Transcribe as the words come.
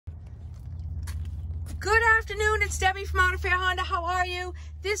Good afternoon, it's Debbie from Auto Fair Honda. How are you?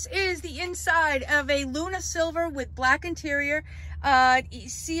 This is the inside of a Luna Silver with black interior,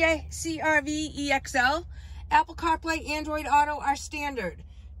 CRV EXL. Apple CarPlay, Android Auto are standard.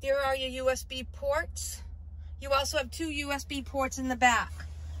 There are your USB ports. You also have two USB ports in the back.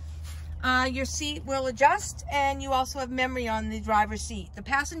 Your seat will adjust, and you also have memory on the driver's seat. The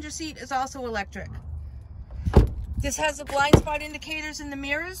passenger seat is also electric. This has the blind spot indicators in the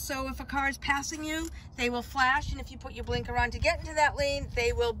mirrors, so if a car is passing you, they will flash, and if you put your blinker on to get into that lane,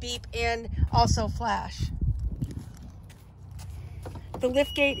 they will beep and also flash. The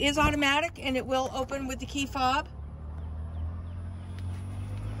lift gate is automatic, and it will open with the key fob.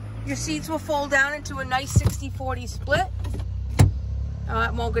 Your seats will fold down into a nice 60-40 split.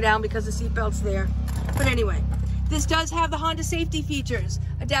 It won't go down because the seat belt's there. But anyway, this does have the Honda safety features: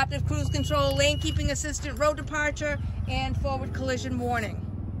 adaptive cruise control, lane keeping assistant, road departure, and forward collision warning.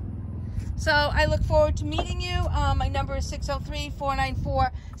 So I look forward to meeting you. My number is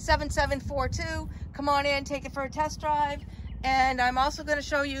 603-494-7742. Come on in, take it for a test drive. And I'm also going to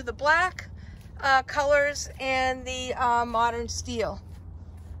show you the black colors and the modern steel.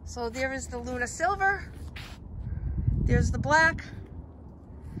 So there is the Luna Silver. There's the black.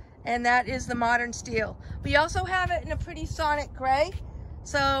 And that is the modern steel. We also have it in a pretty sonic gray.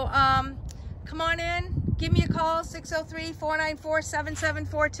 So come on in, give me a call,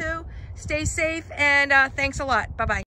 603-494-7742. Stay safe, and thanks a lot. Bye-bye.